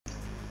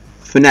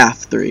Fnaf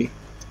 3.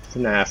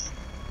 Fnaf.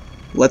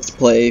 Let's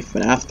play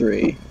Fnaf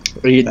 3.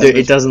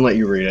 It doesn't let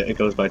you read it. It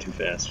goes by too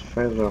fast.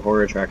 Freddy's a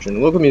horror attraction. The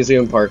local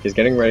museum park is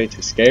getting ready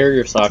to scare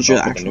your socks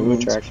off with a new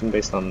attraction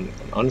based on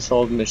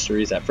unsolved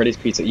mysteries at Freddy's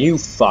Pizza. You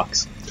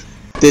fucks.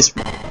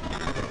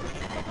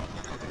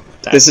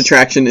 This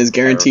attraction is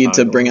guaranteed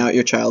to bring out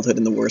your childhood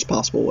in the worst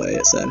possible way,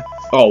 it said.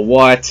 Oh,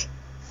 what?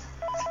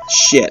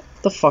 Shit.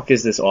 The fuck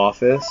is this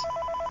office?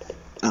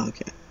 Oh,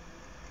 okay.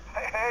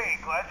 Hey,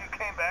 glad you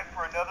came back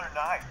for another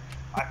night.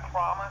 I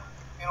promise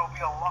it'll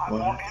be a lot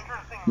more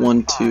interesting.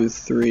 1, 2,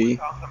 3.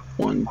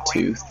 1,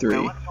 2,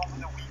 3.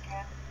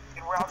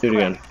 Do it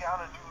again.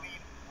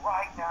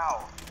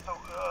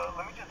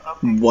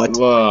 What?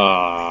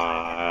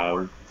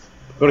 Go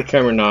to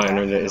camera 9,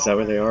 or is that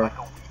where they are?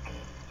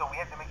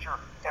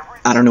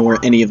 I don't know where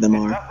any of them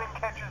are.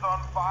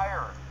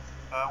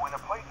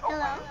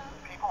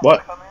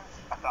 What?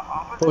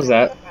 What was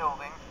that?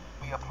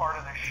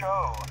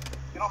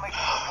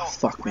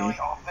 Fuck me.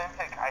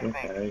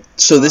 Okay.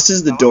 So this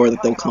is the door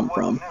that they'll come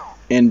from,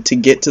 and to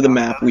get to the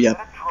map we have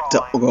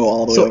to go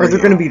all the way So over are there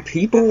here. going to be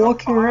people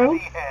walking around?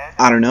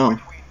 I don't know.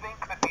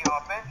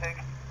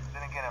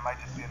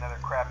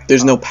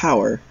 There's no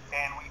power.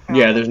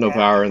 Yeah, there's no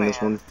power in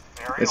this one.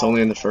 It's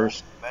only in the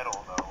first.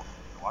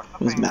 What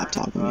was map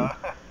talking to me?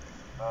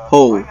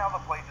 Oh,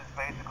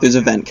 there's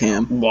a vent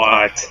cam.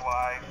 What?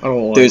 I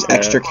don't like There's that.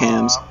 extra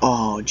cams.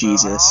 Oh,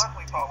 Jesus.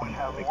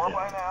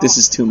 This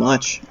is too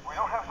much.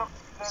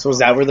 So is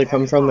that where they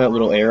come from, that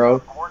little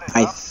arrow?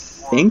 I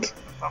think?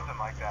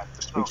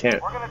 We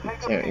can't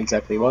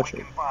exactly watch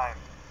it.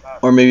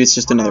 Or maybe it's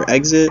just another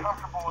exit.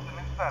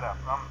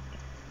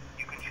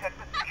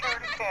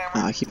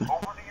 I keep on.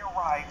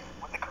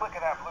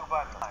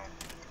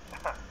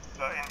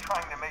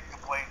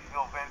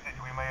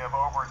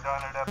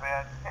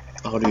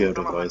 Audio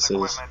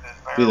devices.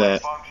 Do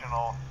that.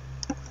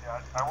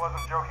 I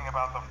wasn't joking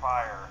about the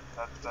fire.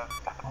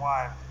 That's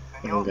why.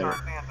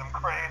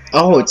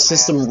 Oh, it's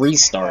system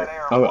restart.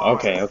 Oh,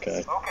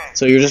 okay.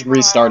 So you're just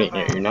restarting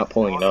it. You're not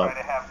pulling it up.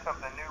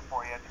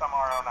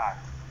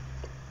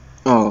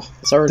 Oh,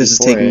 It's already this is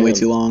 4 taking way a.m.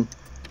 too long.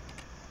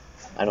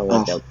 I don't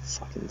like that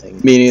fucking thing.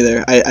 Me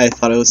neither. I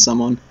thought it was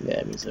someone.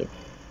 Yeah, me too.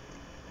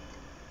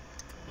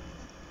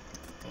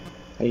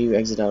 How do you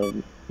exit out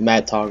of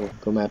map toggle?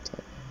 Go map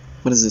toggle.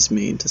 What does this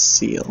mean, to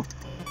seal?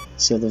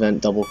 Seal the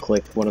vent, double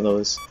click one of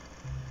those.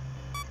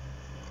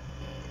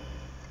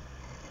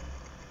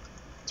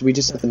 Do we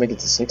just have to make it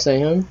to 6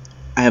 a.m.?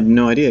 I have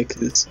no idea,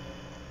 because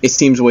it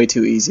seems way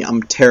too easy.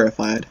 I'm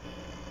terrified.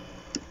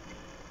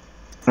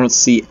 I don't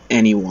see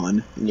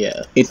anyone.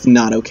 Yeah. It's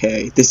not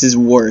okay. This is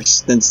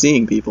worse than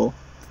seeing people.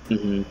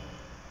 Mm-hmm.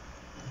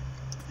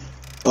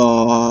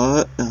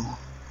 Oh.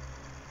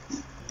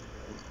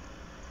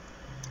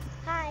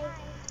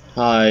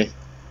 Hi.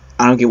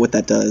 I don't get what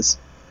that does.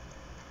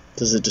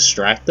 Does it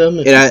distract them?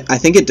 I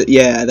think it.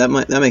 Yeah, that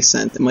makes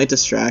sense. It might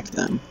distract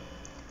them.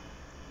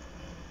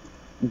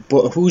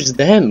 But who's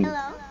them?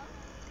 Hello.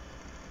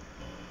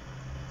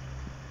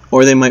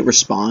 Or they might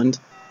respond.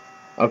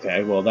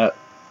 Okay, well that.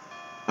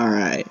 All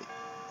right.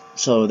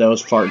 So that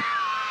was far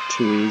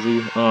too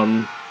easy.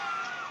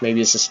 Maybe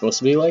it's just supposed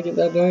to be like it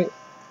that night.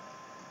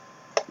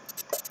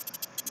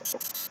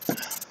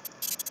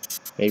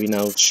 Maybe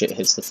now shit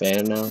hits the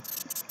fan now.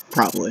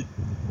 Probably.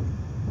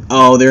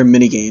 Oh, there are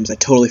mini games. I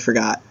totally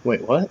forgot. Wait,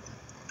 what?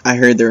 I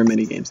heard there were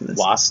mini games in this.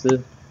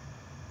 Wasted?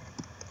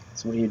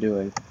 So what are you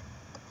doing?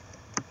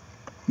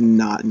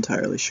 Not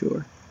entirely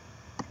sure.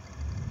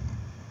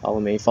 Follow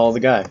me. Follow the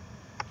guy.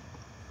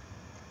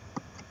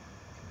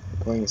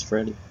 Playing as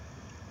Freddy.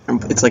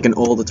 It's like an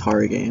old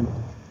Atari game.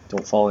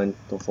 Don't fall in.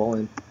 Don't fall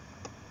in.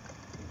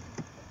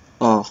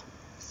 Oh,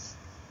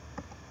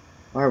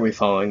 Why are we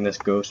following this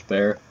ghost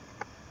bear?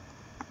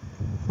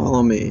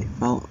 follow me.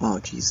 Oh,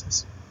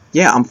 Jesus.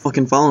 Yeah, I'm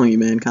fucking following you,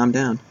 man. Calm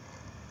down.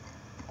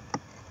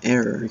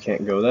 Error. We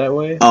can't go that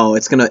way? Oh,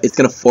 it's gonna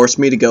force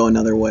me to go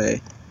another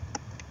way.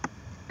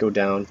 Go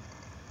down.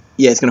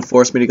 Yeah, it's gonna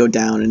force me to go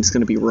down, and it's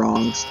gonna be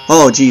wrong.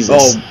 Oh,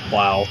 Jesus. Oh,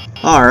 wow.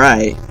 All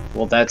right.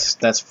 Well, that's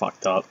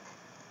fucked up.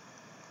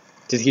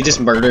 Did he just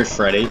murder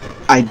Freddy?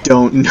 I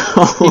don't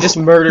know. He just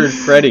murdered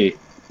Freddy.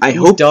 I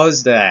Who hope.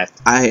 does that?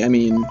 I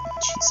mean,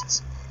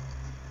 Jesus.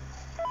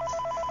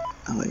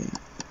 Oh yeah.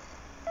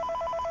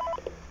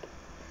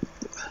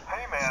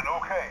 Hey man,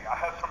 okay, I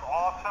have some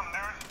awesome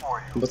news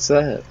for you. What's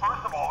that?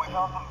 First of all, we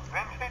found some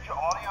vintage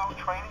audio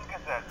training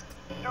cassettes.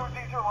 Dude,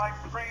 these are like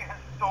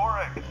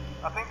prehistoric.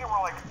 I think they were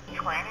like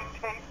training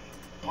tapes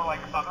for like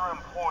other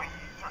employees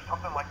or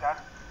something like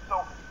that.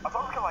 So I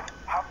thought we could like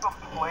have them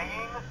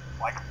playing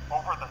like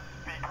over the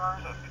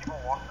speakers as people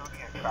walk through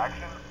the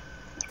attraction.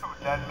 Dude,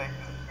 that makes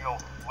us feel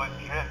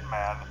legit,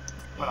 man.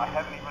 But I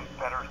have an even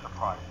better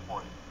surprise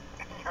for you.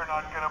 You're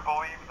not gonna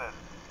believe this.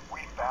 We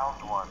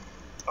found one.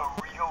 A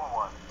real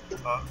one.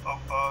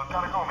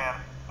 Gotta go, man.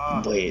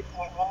 Wait.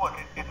 Well, look,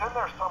 it's in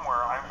there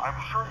somewhere.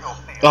 I'm sure you'll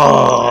see it.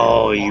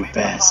 Oh, you Well, these are some of the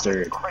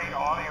bastard. Great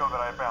audio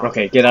that I found.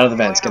 Okay, get out of the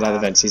vents. Get out of the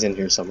vents. He's in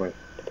here somewhere.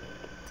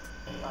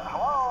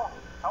 Hello?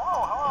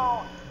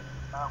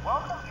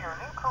 Welcome to your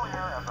new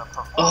career as a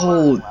performer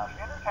Oh,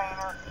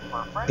 entertainer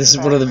for Freddy this is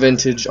one of the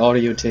vintage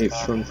audio tapes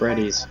from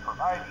Freddy's.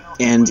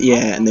 And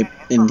yeah,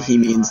 and he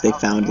means they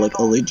found like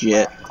a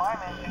legit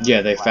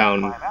Yeah, they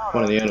found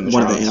one of the animatronics.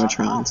 one of the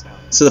animatrons.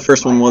 So the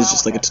first one was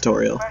just like a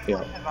tutorial.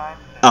 Yeah.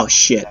 Oh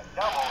shit.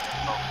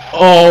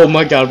 Oh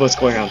my god, what's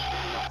going on?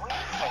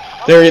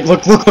 There,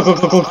 look.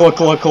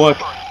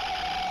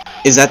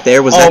 Is that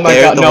there? Was Oh that my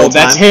there god, the no, whole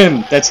that's time?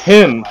 him. That's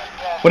him.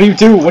 What do you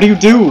do? What do you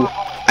do?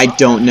 I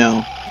don't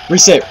know.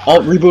 Reset.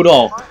 Alt. Reboot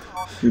all.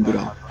 Reboot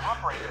all.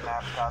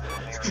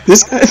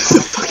 This guy, the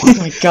fucking, Oh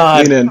my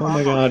god. Lean in. Oh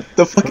my god.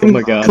 The fucking Oh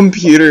my god.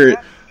 computer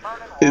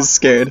is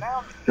scared.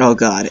 Oh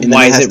god, and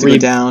Why then it is has it to go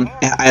down.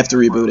 I have to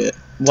reboot it.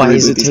 Why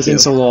is it taking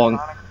so long?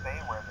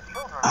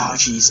 Oh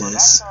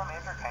Jesus.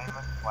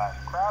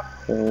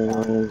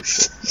 Oh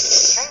shit.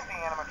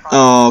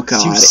 Oh Did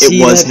you god,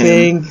 see it was that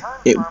him. thing?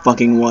 It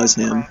fucking was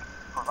him.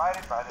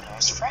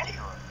 It's Freddy.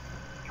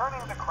 Turning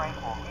the crank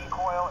will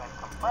recoil and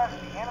compress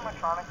the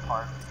animatronic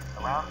parts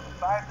around the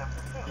sides of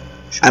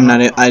the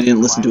suit. I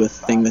didn't listen to a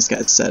thing this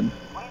guy said.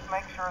 Please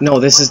make sure No,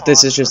 this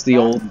is just the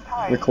old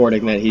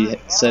recording that he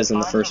says in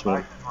the first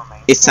one.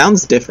 It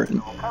sounds different.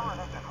 We'll cover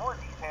this in more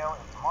detail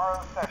in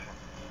tomorrow's session.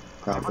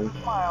 Probably. Remember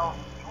to smile.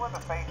 You are the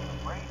face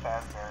of Freddy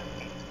Fazbear's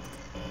team.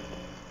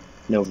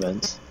 No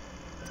vents.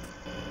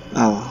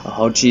 Oh.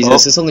 Oh Jesus,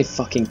 Oh. it's only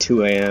fucking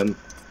 2 AM.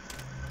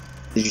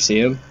 Did you see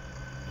him?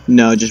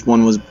 No, just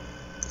one was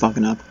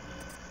fucking up.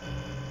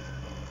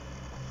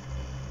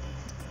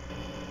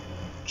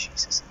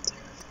 Jesus, I'm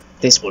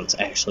terrified. This one's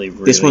actually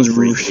really This one's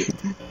freaky.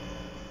 really.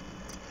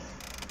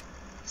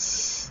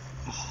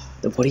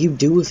 What do you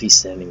do if he's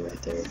standing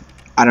right there?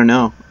 I don't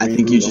know. I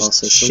think you Reboot all just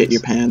systems? shit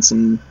your pants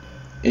and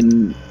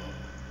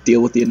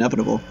deal with the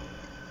inevitable.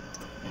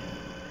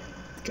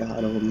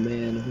 God, oh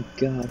man, oh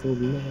god, oh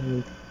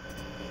man.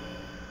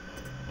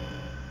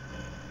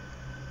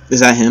 Is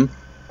that him?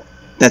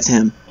 That's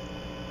him.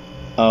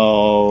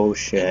 Oh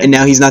shit. And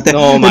now he's not there.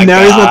 Oh my and now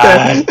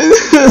god. he's not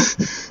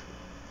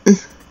there.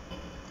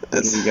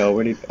 Where did he go?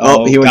 Where did he...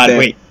 Oh, he went god, there.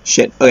 wait.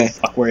 Shit. Okay.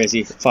 Fuck, where is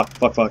he? Fuck.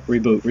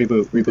 Reboot.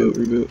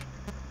 Reboot.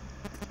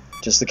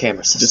 Just the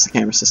camera system. Just the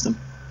camera system.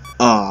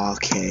 Oh,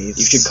 okay.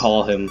 You should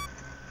call him.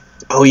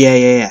 Oh,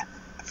 yeah.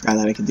 I forgot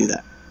that I could do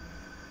that.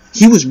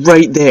 He was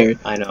right there.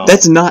 I know.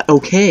 That's not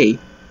okay.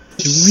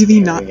 It's really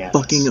not Staring at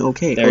fucking us.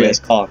 okay. There Okay. he is.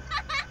 Call him.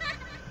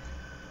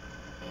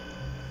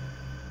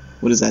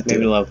 What does that do?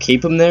 Maybe they'll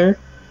keep him there?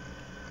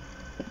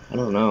 I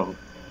don't know.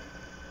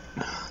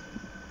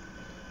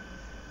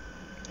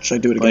 Should I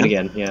do it again? Wait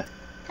again, yeah.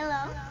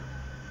 Hello.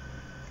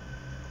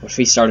 What if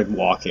he started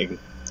walking?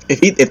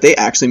 If they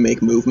actually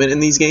make movement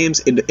in these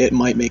games, it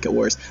might make it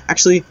worse.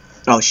 Actually,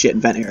 oh shit,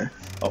 vent error.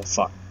 Oh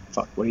fuck.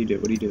 What do you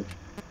do?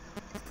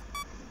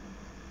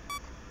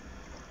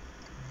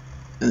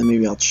 And then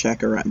maybe I'll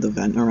check around the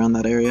vent around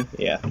that area.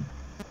 Yeah.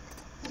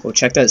 Well,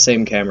 check that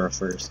same camera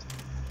first.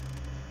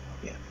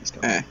 Yeah, he's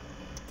going. Okay.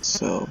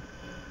 So,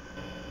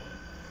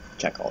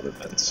 Check all the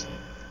vents.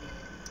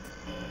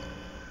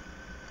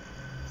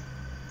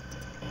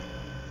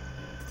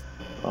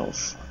 Oh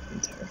fuck, I'm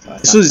terrified.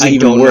 this was I even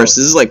don't worse.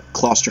 know. This is like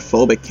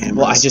claustrophobic cameras.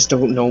 Well, I just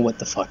don't know what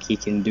the fuck he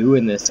can do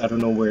in this. I don't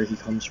know where he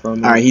comes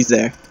from. Alright, he's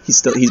there.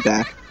 He's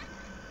back.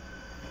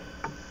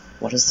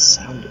 What is the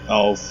sound?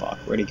 Oh fuck,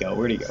 where'd he go?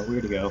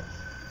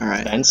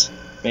 Alright. Vents?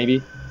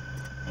 Maybe?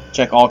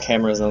 Check all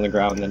cameras on the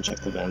ground, then check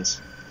the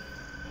vents.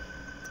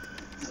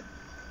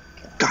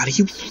 God,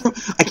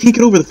 I can't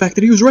get over the fact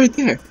that he was right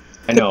there.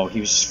 I know, he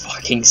was just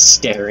fucking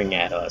staring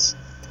at us.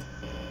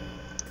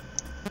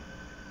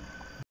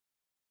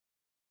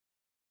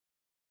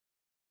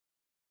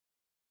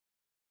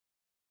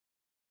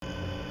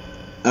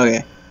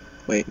 Okay.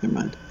 Wait, never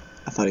mind.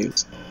 I thought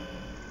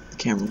the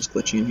camera was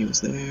glitching and he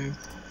was there.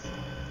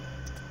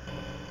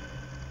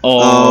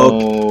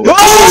 Oh.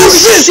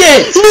 Oh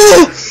shit!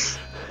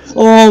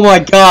 Oh my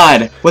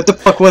god! What the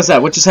fuck was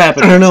that? What just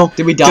happened? I don't know.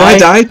 Did we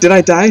die? Did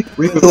I die?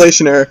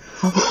 Revelation error.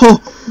 Oh,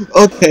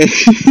 okay.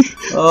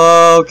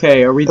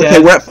 Okay, are we dead?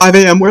 Okay, we're at 5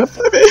 a.m. We're at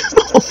 5 a.m.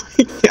 Oh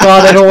my god.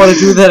 God, I don't want to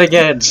do that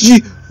again.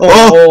 Gee.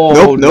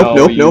 Oh,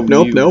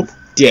 Nope.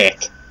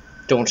 Dick.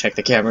 Don't check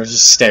the cameras,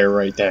 just stare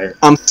right there.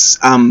 I'm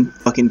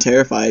fucking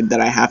terrified that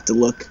I have to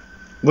look.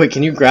 Wait,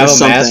 can you grab a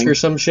mask or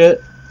some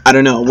shit? I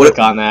don't know. Click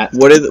on that.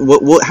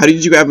 How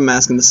did you grab a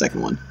mask in the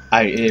second one?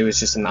 It was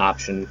just an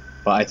option,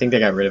 but I think they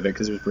got rid of it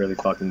because it was really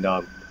fucking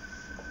dumb.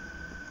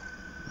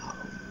 Oh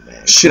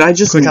man. Should I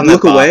just Click on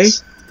look that away?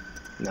 box.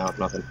 No,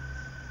 nothing.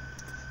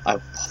 I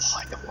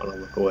don't want to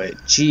look away.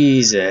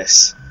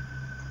 Jesus.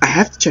 I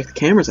have to check the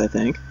cameras, I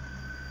think.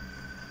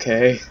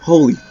 Okay.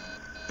 Holy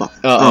fuck.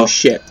 Uh-oh. Oh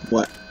shit.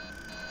 What?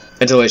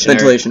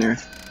 Ventilation error.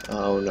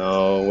 Oh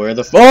no, where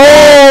the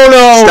Oh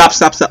no!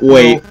 Stop.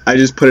 Wait. No. I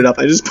just put it up.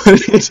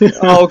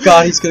 Oh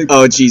god, he's gonna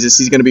Oh Jesus,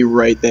 he's gonna be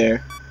right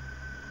there.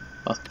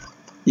 Oh.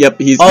 Yep,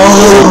 he's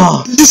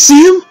Oh! Did you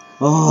see him?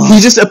 Oh. He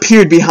just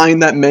appeared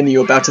behind that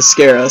menu about to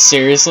scare us.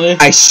 Seriously?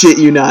 I shit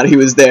you not, he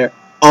was there.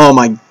 Oh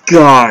my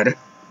god.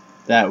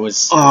 That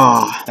was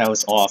Oh. that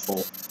was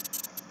awful.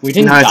 We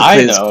didn't Now I have to die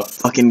play this though.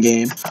 fucking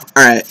game.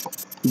 Alright.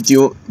 Do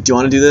you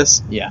want to do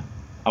this? Yeah,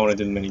 I want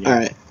to do the minigame. All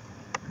right.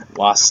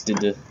 Lost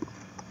it.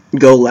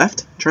 Go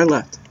left. Try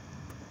left.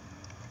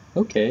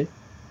 Okay.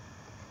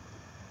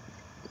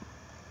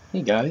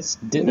 Hey guys,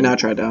 Now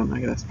try down, I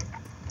guess.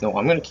 No,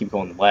 I'm gonna keep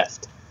going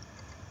left.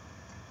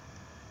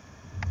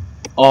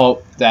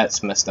 Oh,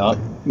 that's messed up.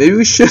 Maybe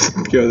we should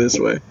go this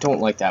way.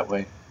 Don't like that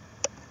way.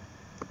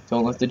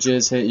 Don't let the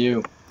jizz hit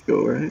you.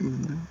 Go right.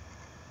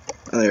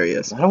 Oh, there he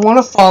is. I don't want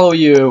to follow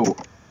you.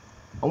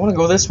 I want to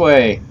go this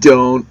way.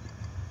 Don't.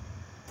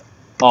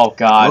 Oh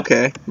God.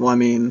 Okay. Well, I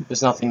mean,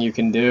 There's nothing you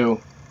can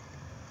do.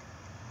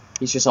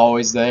 He's just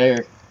always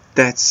there.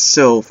 that's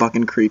so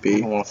fucking I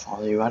creepy. don't want to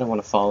follow you. I don't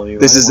want to follow you.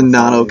 This is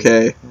not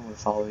okay. I don't want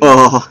to follow you.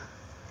 Oh.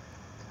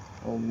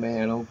 Oh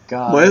man. Oh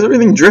God. Why is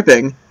everything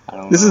dripping? I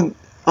don't This know. is.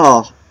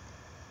 Oh.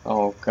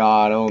 Oh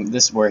God. Oh,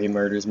 this is where he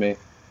murders me.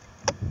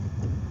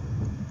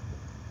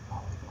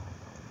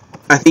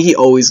 I think he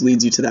always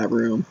leads you to that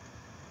room,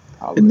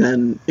 Probably. and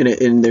then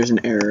and there's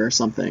an error or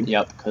something.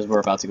 Yep, because we're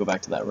about to go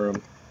back to that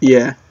room.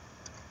 Yeah.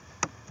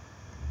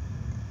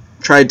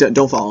 Try.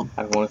 Don't follow him.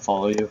 I don't want to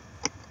follow you.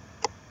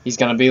 He's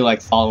gonna be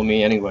like, follow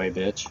me anyway,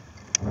 bitch.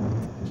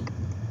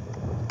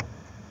 And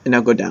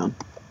now go down.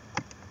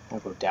 I'll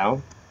go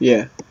down?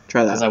 Yeah.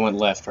 Try Because that. I went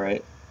left,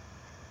 right?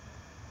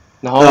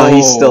 No. Oh,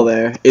 he's still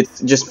there.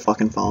 It's just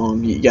fucking follow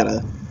him. You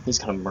gotta. He's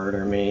gonna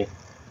murder me.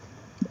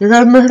 You're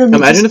gonna murder me.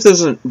 Imagine if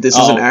this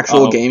was an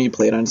actual oh. game you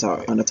played on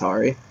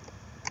Atari.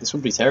 This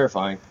would be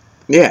terrifying.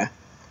 Yeah.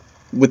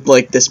 With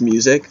like this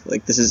music,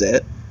 like this is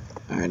it.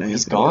 All right, now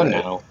He's gone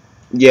now.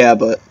 Yeah,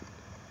 but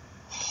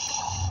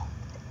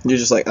you're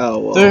just like, oh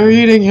well. They're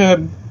eating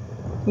him,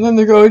 and then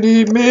they're going to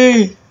eat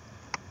me.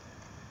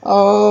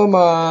 Oh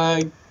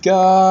my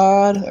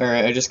God! All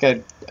right, I just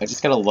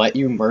gotta let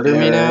you murder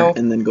me now.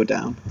 And then go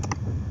down.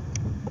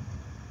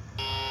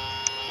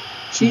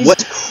 Jesus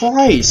What?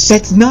 Christ!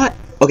 That's not.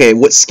 Okay,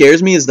 what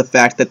scares me is the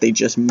fact that they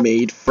just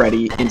made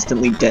Freddy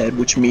instantly dead,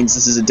 which means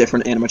this is a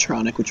different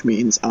animatronic, which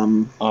means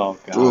Oh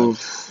God.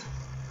 oof.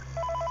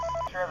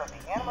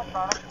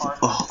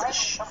 Oh,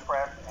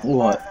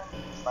 What?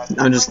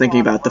 I'm just thinking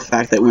about the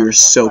fact that we were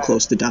so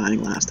close to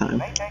dying last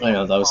time. I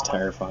know, that was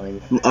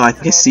terrifying. Oh, I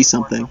think I see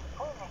something.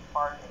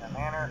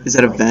 Is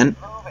that a vent?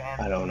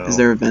 I don't know. Is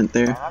there a vent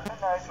there?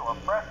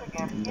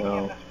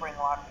 No.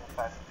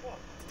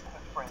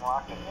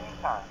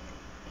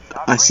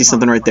 I see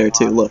something right there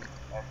too. Look,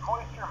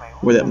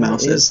 where that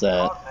mouse What is. is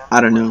that?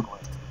 I don't know.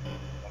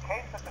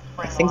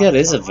 I think that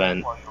is a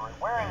vent.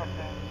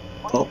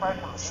 Oh.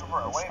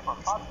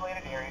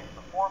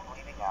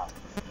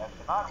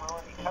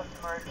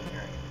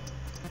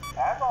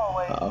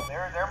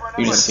 Uh-oh.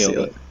 You just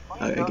sealed it.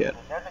 I get it.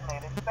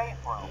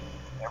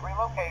 Every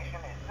location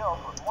is built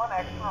with one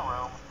extra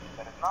room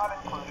that is not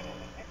included in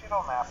the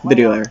digital map.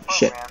 Video error.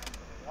 Shit.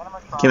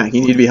 K-Mac,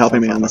 you need to be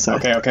helping me on this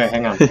side. Okay,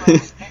 hang on.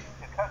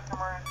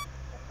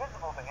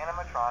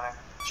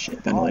 Shit,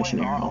 ventilation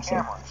error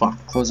also.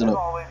 Fuck. Close it up.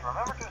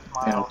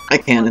 Yeah. I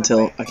can't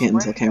until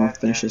camera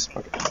finishes.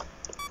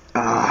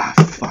 Ah,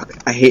 fuck.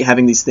 I hate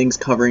having these things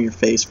covering your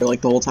face for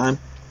like the whole time.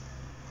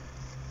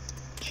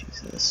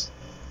 Jesus.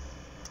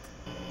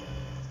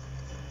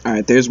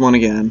 Alright, there's one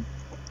again.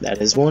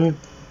 That is one?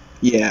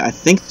 Yeah, I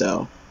think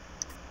so.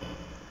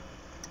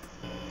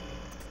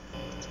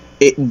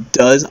 It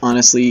does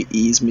honestly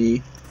ease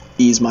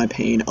my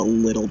pain a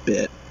little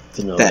bit.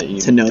 To know that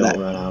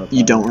that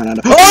you don't run out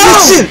of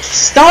Oh! shit!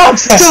 Stop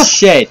that Stop!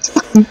 shit!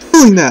 Fucking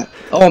doing that!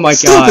 Oh my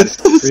Stop God! it!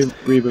 Stop it!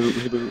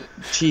 Reboot.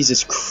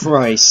 Jesus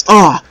Christ!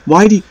 Ah,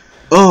 why do you...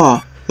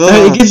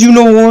 It gives you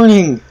no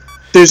warning.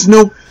 There's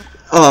no...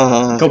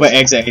 Go back,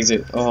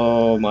 exit.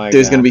 Oh my God.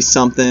 There's gonna be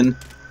something.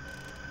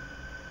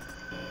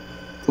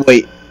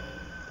 Wait.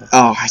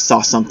 Oh, I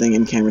saw something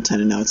in camera 10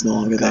 and now it's no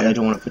longer God, there. I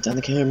don't want to put down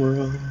the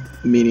camera.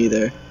 Me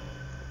neither.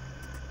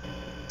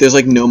 There's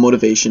like no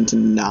motivation to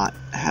not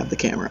have the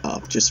camera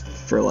up, just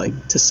for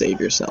like to save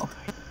yourself.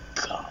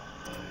 God.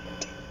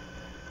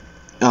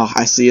 Oh,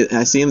 I see it.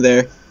 I see him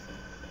there.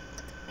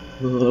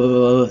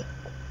 Ugh.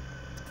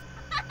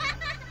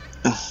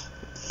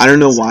 I don't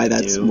know why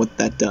that's what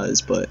that does,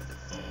 but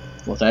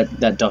Well,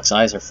 that duck's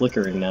eyes are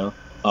flickering now.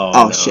 Oh,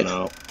 Oh, no, shit.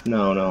 No.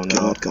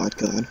 God.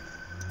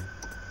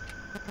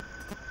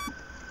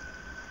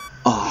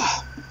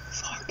 Oh,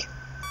 Fuck.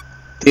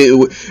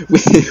 dude,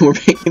 we're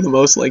making the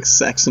most like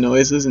sex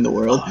noises in the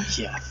world. Oh,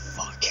 yeah,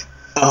 fuck.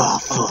 Oh, Oh,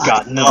 fuck.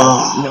 God, no.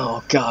 Oh.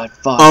 No, God,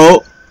 fuck.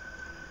 Oh,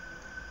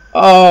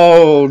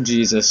 Oh,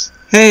 Jesus.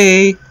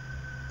 hey,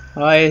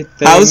 Hi,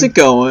 how's it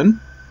going?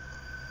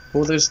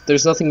 Well,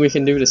 there's nothing we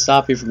can do to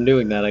stop you from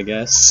doing that, I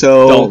guess.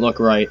 So Don't look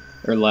right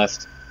or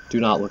left. Do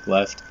not look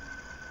left.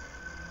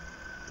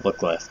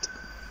 Look left.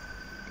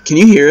 Can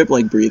you hear it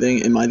like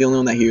breathing? Am I the only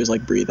one that hears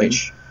like breathing? Wait,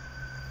 shh.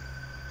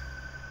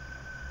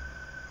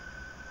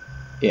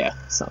 Yeah,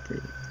 it's not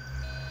breathing.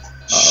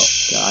 Oh,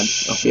 God.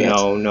 Oh, Shit.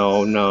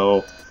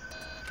 No.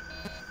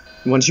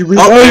 Once you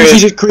there he is.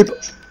 Jesus, creep.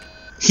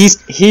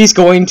 He's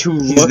going to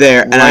look He's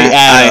there, and right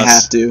I at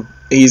us. have to.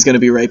 He's gonna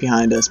be right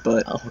behind us,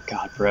 but Oh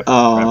God, prep.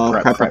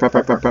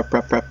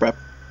 prep.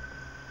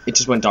 It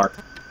just went dark.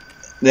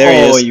 There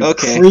he is. You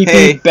Okay. creepy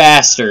Hey,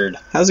 bastard.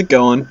 how's it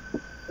going?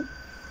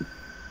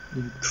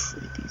 You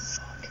creepy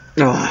fuck.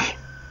 Ugh,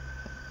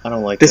 I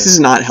don't like this is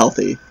not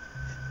healthy.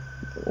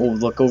 Oh,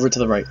 look over to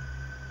the right.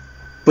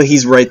 But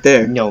he's right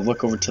there. No,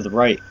 look over to the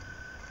right.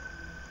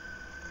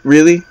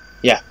 Really?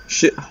 Yeah.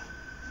 Shit.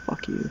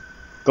 Fuck you.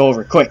 Go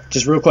over, quick,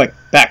 just real quick.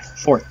 Back,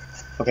 forth.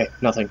 Okay,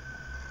 nothing.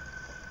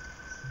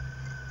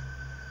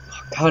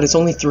 Oh, God, it's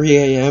only 3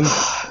 a.m.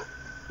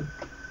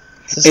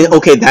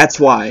 Okay, that's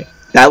why.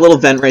 That little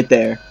vent right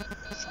there.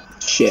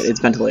 Shit, it's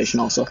ventilation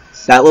also.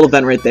 That little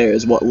vent right there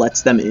is what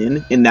lets them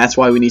in, and that's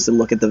why we need to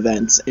look at the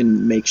vents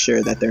and make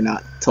sure that they're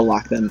not to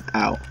lock them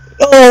out.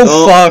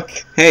 Oh, fuck!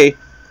 Hey.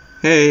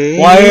 Hey.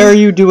 Why are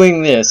you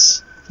doing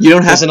this? You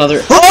don't have There's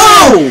another.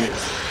 Oh!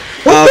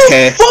 What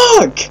Okay. the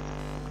fuck?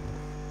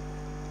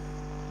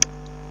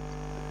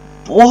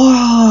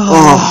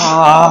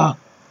 Wow.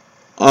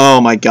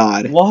 Oh my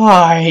god.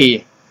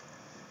 Why?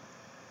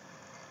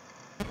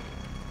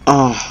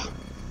 Oh.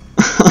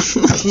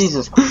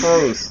 Jesus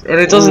Christ. And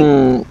it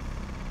doesn't.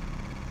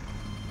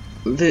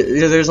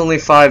 There's only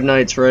 5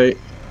 nights, right?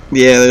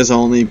 Yeah, there's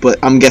only, but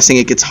I'm guessing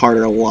it gets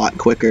harder a lot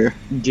quicker.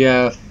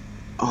 Yeah.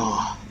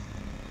 Oh.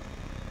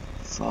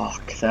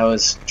 Fuck, that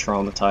was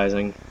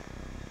traumatizing.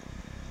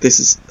 This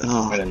is.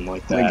 Oh. I didn't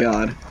like that. My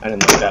god. I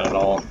didn't like that at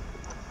all.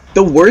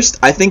 The worst,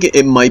 I think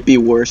it might be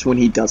worse when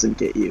he doesn't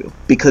get you,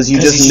 because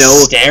you just he's know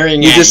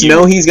staring you at just you.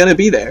 know he's gonna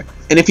be there,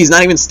 and if he's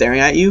not even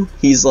staring at you,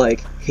 he's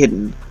like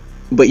hidden,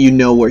 but you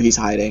know where he's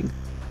hiding.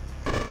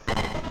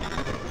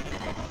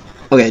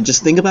 Okay,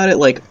 just think about it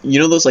like, you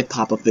know those like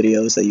pop-up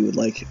videos that you would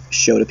like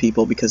show to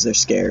people because they're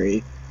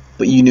scary,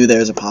 but you knew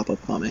there's a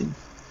pop-up coming.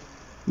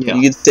 Yeah.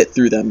 You could sit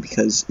through them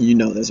because you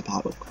know there's a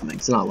pop-up coming.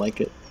 It's not like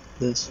it.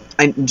 This.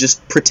 I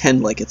just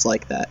pretend like it's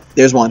like that.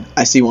 There's one.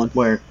 I see one.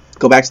 Where?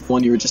 Go back to the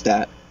one you were just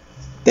at.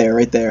 There,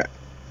 right there.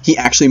 He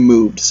actually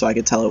moved, so I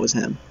could tell it was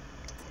him.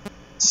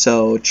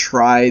 So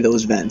try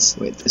those vents.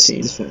 Wait, this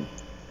is.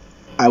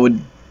 I would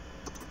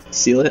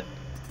seal it.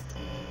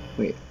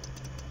 Wait.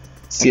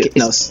 Seal it.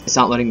 No. It's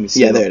not letting me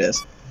seal it. Yeah, there it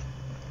is.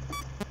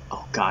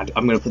 Oh god,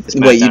 I'm gonna put this.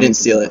 Wait, you didn't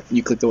seal it.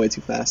 You clicked away too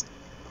fast.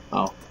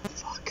 Oh,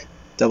 fuck.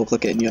 Double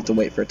click it, and you have to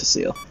wait for it to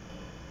seal.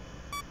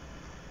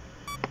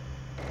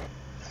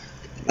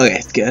 Okay,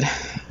 it's good.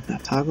 Now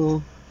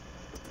toggle.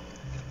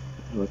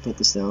 How do I put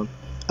this down?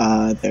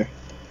 There.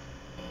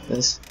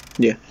 This?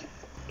 Yeah.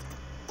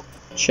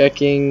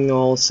 Checking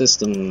all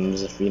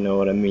systems, if you know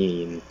what I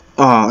mean.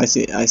 Oh, I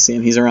see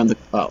him. He's around the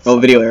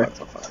video area.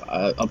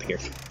 Up here.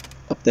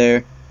 Up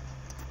there.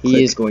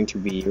 He is going to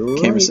be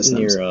right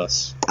systems. near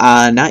us.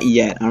 Not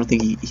yet. I don't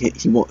think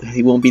he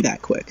won't be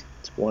that quick.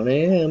 It's 1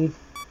 a.m.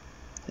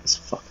 This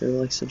fucker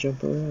likes to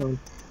jump around.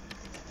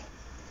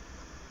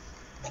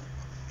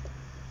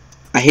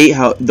 I hate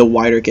how the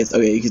wider it gets.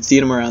 Okay, you can see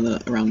him around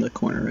the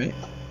corner, right?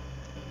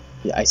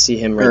 Yeah, I see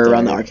him right or there.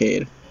 around the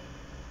arcade.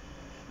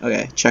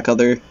 Okay, check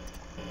other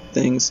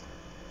things.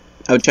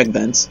 I would check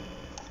vents.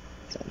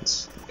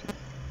 Vents. Okay.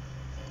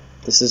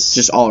 This is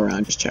Just all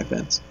around. Just check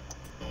vents.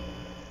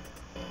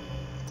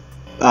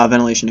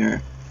 Ventilation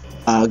error.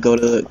 Go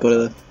to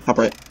the top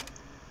right.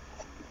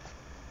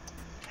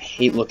 I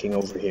hate looking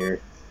over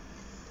here.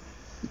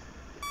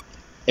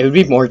 It would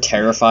be more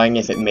terrifying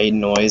if it made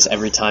noise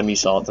every time you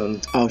saw them.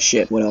 Oh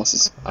shit! What else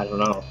is? I don't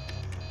know.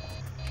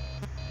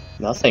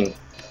 Nothing.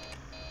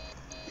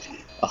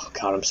 Oh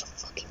god, I'm so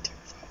fucking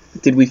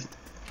terrified. Did we?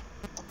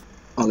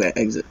 Okay,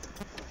 exit.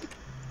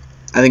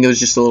 I think it was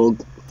just a little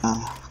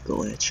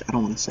glitch. I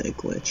don't want to say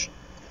glitch.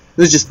 It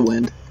was just the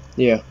wind.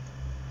 Yeah.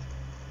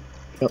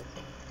 Yep.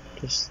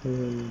 Just the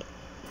wind.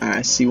 Alright,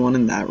 I see one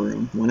in that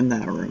room. One in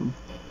that room.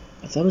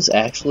 I thought it was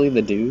actually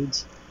the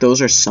dudes.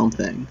 Those are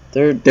something.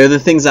 They're the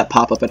things that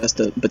pop up at us,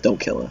 but don't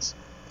kill us.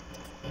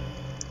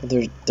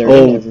 they're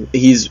Oh,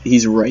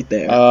 he's right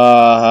there.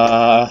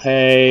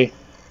 Hey.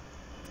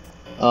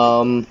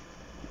 I'm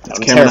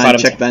Camera 9,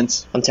 check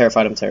vents. I'm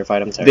terrified.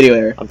 Video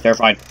error. I'm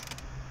terrified.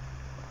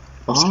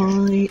 I'm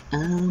scared. I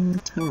am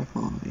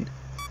terrified.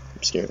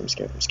 I'm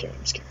scared. Oh,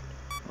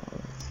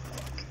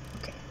 fuck.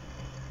 Okay.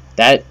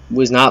 That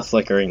was not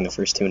flickering the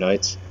first 2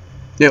 nights.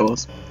 Yeah, it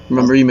was.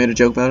 Remember you made a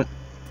joke about it?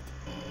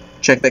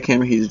 Check that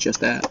camera he was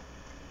just at.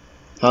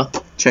 Huh?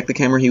 Check the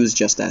camera he was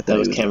just at. That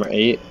was camera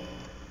 8.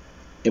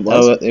 It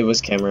was? Oh, it was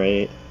camera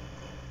 8.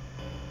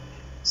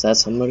 Is that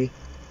somebody?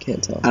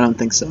 Can't tell. I don't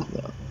think so.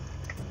 No.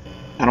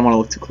 I don't want to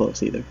look too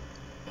close either.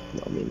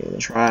 No, me neither.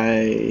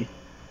 Try...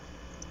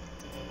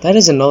 That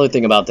is another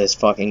thing about this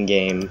fucking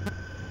game.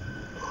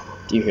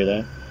 Do you hear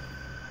that?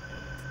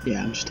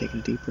 Yeah, I'm just taking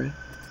a deep breath.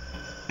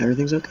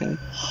 Everything's okay.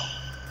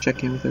 Check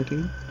camera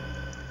 13.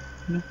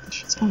 No, this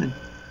shit's fine.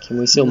 Can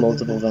we seal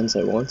multiple vents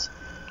at once?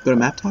 Go to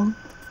map toggle.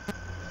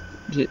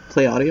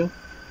 Play audio.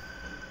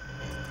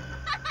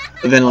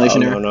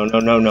 Ventilation error. No.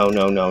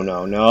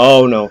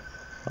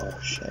 Oh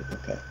shit,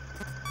 okay.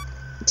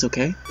 It's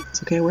okay.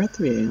 It's okay, we're at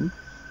 3 a.m.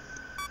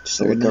 Just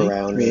Third look night,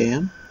 around. 3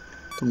 a.m.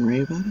 Don't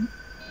worry about it.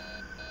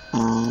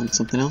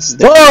 Something else is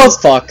there. Whoa,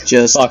 fuck!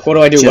 Just, fuck, what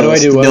do I do? What do I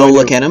do?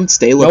 Look at him.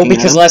 Stay looking No,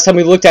 because at him. last time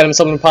we looked at him,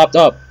 something popped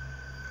up.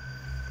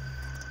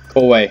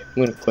 Go away.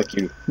 I'm gonna click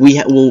you.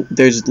 Well,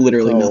 there's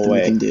literally Go nothing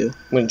away. we can do.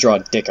 I'm gonna draw a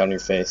dick on your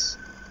face.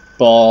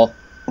 Ball,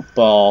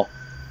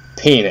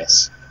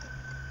 penis.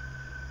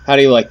 How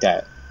do you like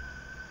that?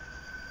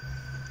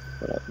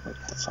 What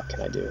the fuck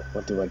can I do?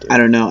 What do I do? I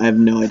don't know. I have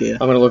no idea.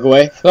 I'm gonna look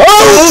away.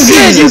 Oh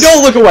shit! You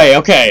don't look away.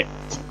 Okay.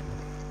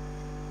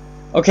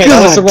 Okay,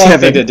 that was the wrong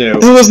thing to do.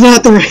 That was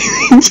not the right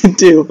thing to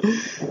do.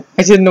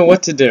 I didn't know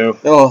what to do.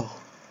 Oh.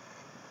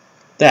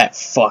 That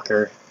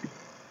fucker.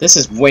 This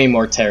is way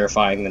more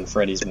terrifying than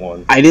Freddy's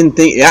one. I didn't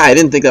think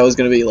that was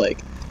gonna be like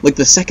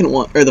the second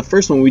one or the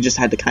first one. We just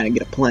had to kind of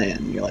get a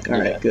plan. You're like, all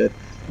right, good.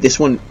 This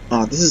one,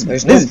 this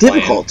is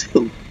difficult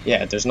too.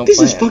 Yeah, there's no. This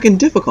plan. is fucking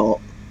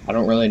difficult. I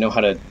don't really know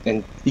how to.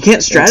 You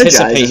can't strategize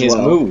anticipate his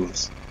well.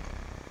 moves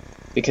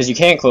because you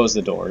can't close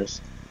the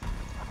doors.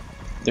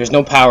 There's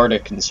no power to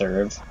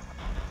conserve.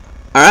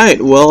 All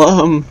right,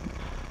 well,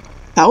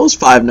 that was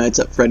Five Nights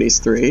at Freddy's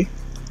 3.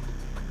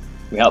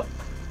 Yep.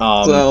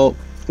 So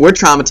we're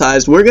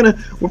traumatized.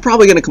 We're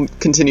probably gonna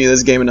continue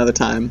this game another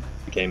time.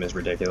 The game is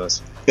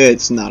ridiculous.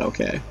 It's not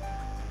okay.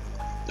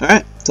 All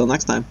right, till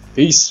next time.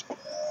 Peace.